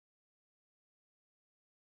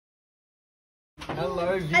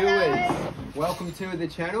Hello viewers, Hello. Welcome to the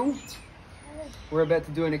channel. We're about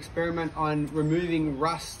to do an experiment on removing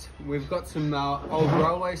rust. We've got some old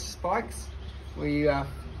railway spikes. We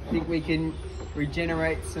think we can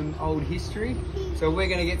regenerate some old history. So we're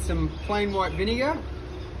going to get some plain white vinegar,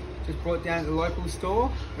 just brought down at the local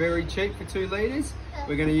store, very cheap for 2 litres.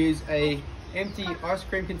 We're going to use a empty ice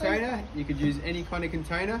cream container. You could use any kind of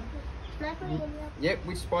container. Yep,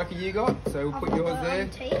 which spiker you got? So we'll put yours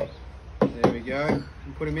there. There we go.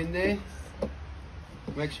 And put them in there.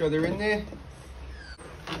 Make sure they're in there.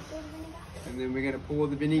 And then we're going to pour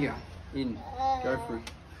the vinegar in. Go for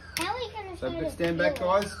it. How are we going to So show stand back,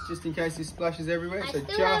 guys, just in case this splashes everywhere. I So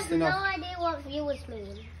still just have enough. no idea what viewers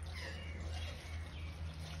mean.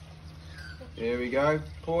 There we go.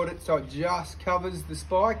 Poured it so it just covers the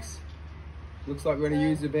spikes. Looks like we're going to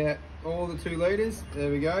use about all the 2 litres.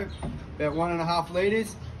 There we go. About 1.5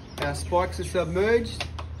 litres. Our spikes are submerged.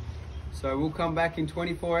 So we'll come back in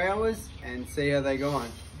 24 hours and see how they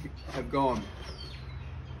have gone.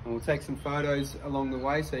 And we'll take some photos along the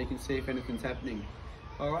way so you can see if anything's happening.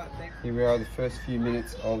 All right, thanks. Here we are, the first few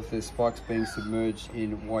minutes of the spikes being submerged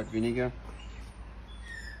in white vinegar.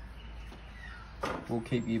 We'll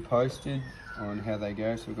keep you posted on how they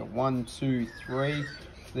go. So we've got 1, 2, 3.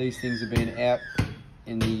 These things have been out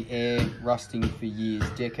in the air, rusting for years,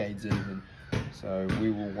 decades even. So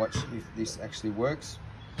we will watch if this actually works.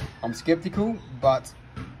 I'm skeptical, but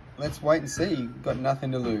let's wait and see. We've got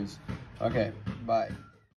nothing to lose. Okay, bye.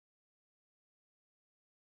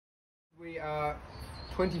 We are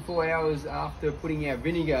 24 hours after putting our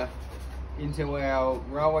vinegar into our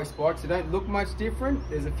railway spikes. They don't look much different.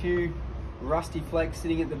 There's a few rusty flakes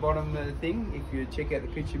sitting at the bottom of the thing if you check out the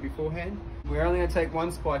picture beforehand. We're only going to take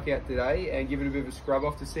 1 spike out today and give it a bit of a scrub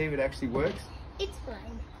off to see if it actually works. It's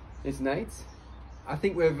fine. It's Nate's. I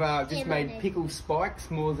think we've just made pickled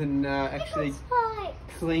spikes more than actually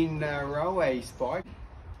clean railway spike.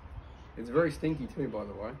 It's very stinky too, by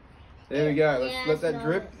the way. There we go. Let's let that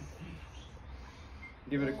drip.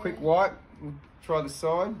 Give it a quick wipe. We'll try the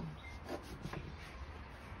side.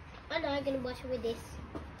 I know, I'm going to wash it with this.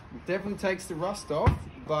 It definitely takes the rust off,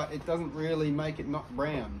 but it doesn't really make it not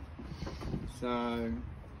brown. So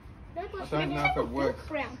I don't know if it works.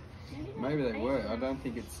 Maybe they were. I don't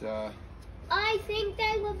think it's. I think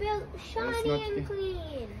they were built shiny and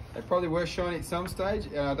clean. They probably were shiny at some stage,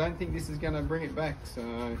 and I don't think this is going to bring it back. So,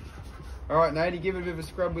 all right, Natey, give it a bit of a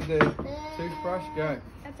scrub with the toothbrush. Go.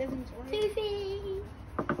 Toothy.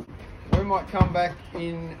 We might come back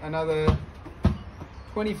in another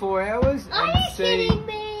 24 hours and Are you see. kidding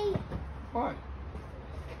me? What?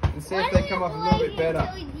 And see if they come off a little bit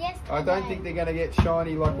better. I don't think they're going to get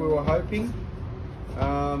shiny like we were hoping.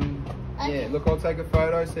 Yeah, look, I'll take a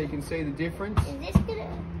photo so you can see the difference. Is this gonna?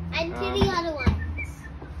 And to the other ones.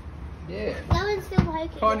 Yeah. That one's still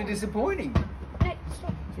poking. Kind of disappointing.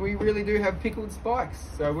 We really do have pickled spikes,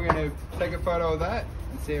 so we're going to take a photo of that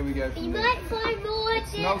and see how we go from You there. might find more. It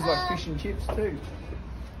smells like fish and chips too.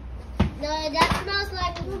 No, that smells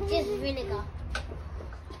like just vinegar.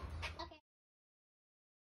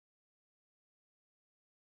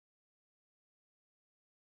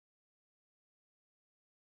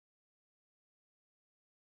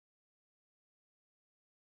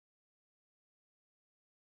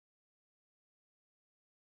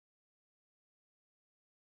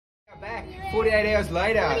 Back 48 hours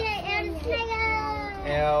later. 48 hours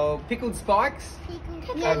later. Our pickled spikes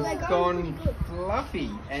have gone fluffy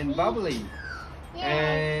and bubbly.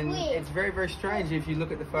 And it's very, very strange if you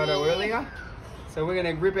look at the photo earlier. So we're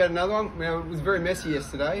going to rip out another one. Now, it was very messy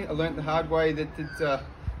yesterday. I learnt the hard way that it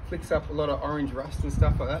flicks up a lot of orange rust and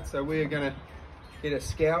stuff like that. So we're going to get a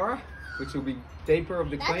scourer, which will be deeper of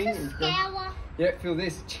the clean. That's a scour. Yeah, feel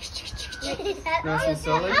this. Nice and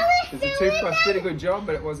solid. The toothbrush did a good job,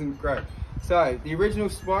 but it wasn't great. So the original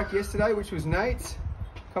spike yesterday, which was Nate's,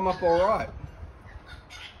 come up all right.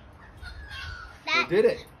 We did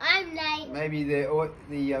it. I'm Nate. Maybe the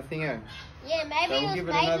thingo. Yeah, maybe So we'll it was give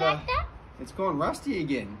it made another. like that. It's gone rusty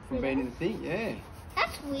again from being in the thing. Yeah.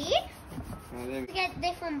 That's weird. Oh, there we go. Get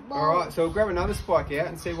different balls. All right, so we'll grab another spike out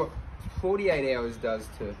and see what 48 hours does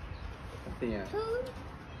to the thing.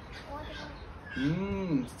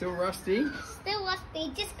 Still rusty. Still rusty.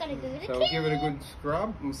 Just gotta go to the So we'll give it a good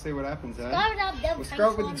scrub and we'll see what happens. Scrub it up, then We'll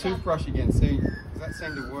scrub it with the toothbrush again. See, does that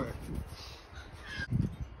seem to work?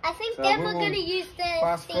 I think So then we're gonna use the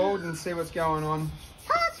fast forward and see what's going on.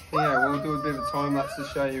 Yeah, we'll do a bit of a time lapse to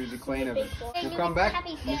show you the clean of it. We'll come back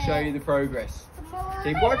and we'll show you the progress.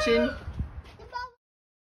 Keep watching.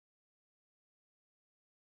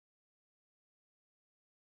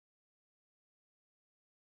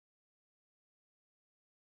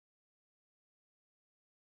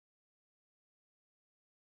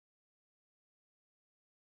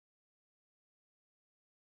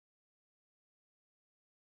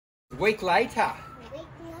 week later.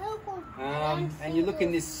 And you're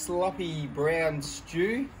looking this sloppy brown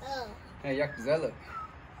stew. Oh. How yuck does that look?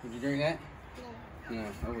 Would you drink that? No. No,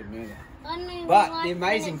 I wouldn't either. I don't even But like the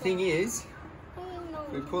amazing vinegar. thing is, Oh, no.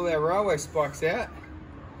 we pull our railway spikes out.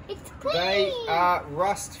 It's clean. They are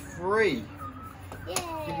rust free. Yeah,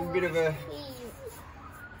 Give them a bit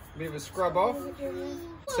of a scrub off.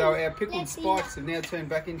 So our pickled spikes have now turned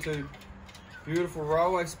back into beautiful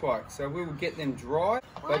railway spikes. So we will get them dry.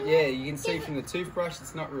 But yeah, you can see from the toothbrush,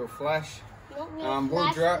 it's not real flash.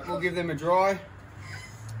 We'll give them a dry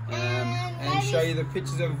and show you the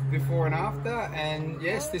pictures of before and after. And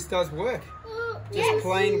yes, this does work. Just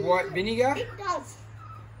plain white vinegar. It does.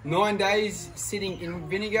 9 days sitting in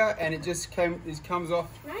vinegar, and it comes off.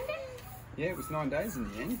 9 days? Yeah, it was 9 days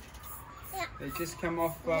in the end. Yeah. They just come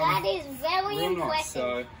off That is very real impressive.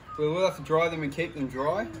 nice. So we'll have to dry them and keep them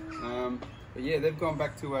dry. But yeah, they've gone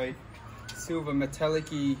back to a silver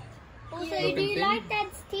metallic-y. Also, looking do you thing. like that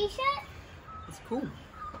t-shirt? It's cool.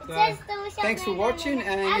 It So, says the shop thanks for name watching,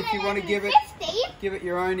 and if you want to give it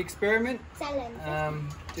your own experiment,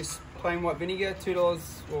 just plain white vinegar, $2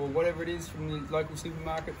 or whatever it is from the local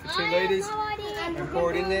supermarket for 2 litres, and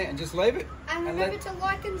pour it in there and just leave it. And remember to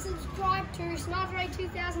like and subscribe to Snarray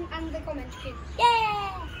 2000 and the comment kid.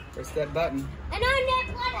 Yeah! Press that button. And on that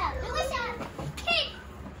water, do a shot. Kick!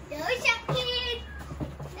 Do a shot, kick!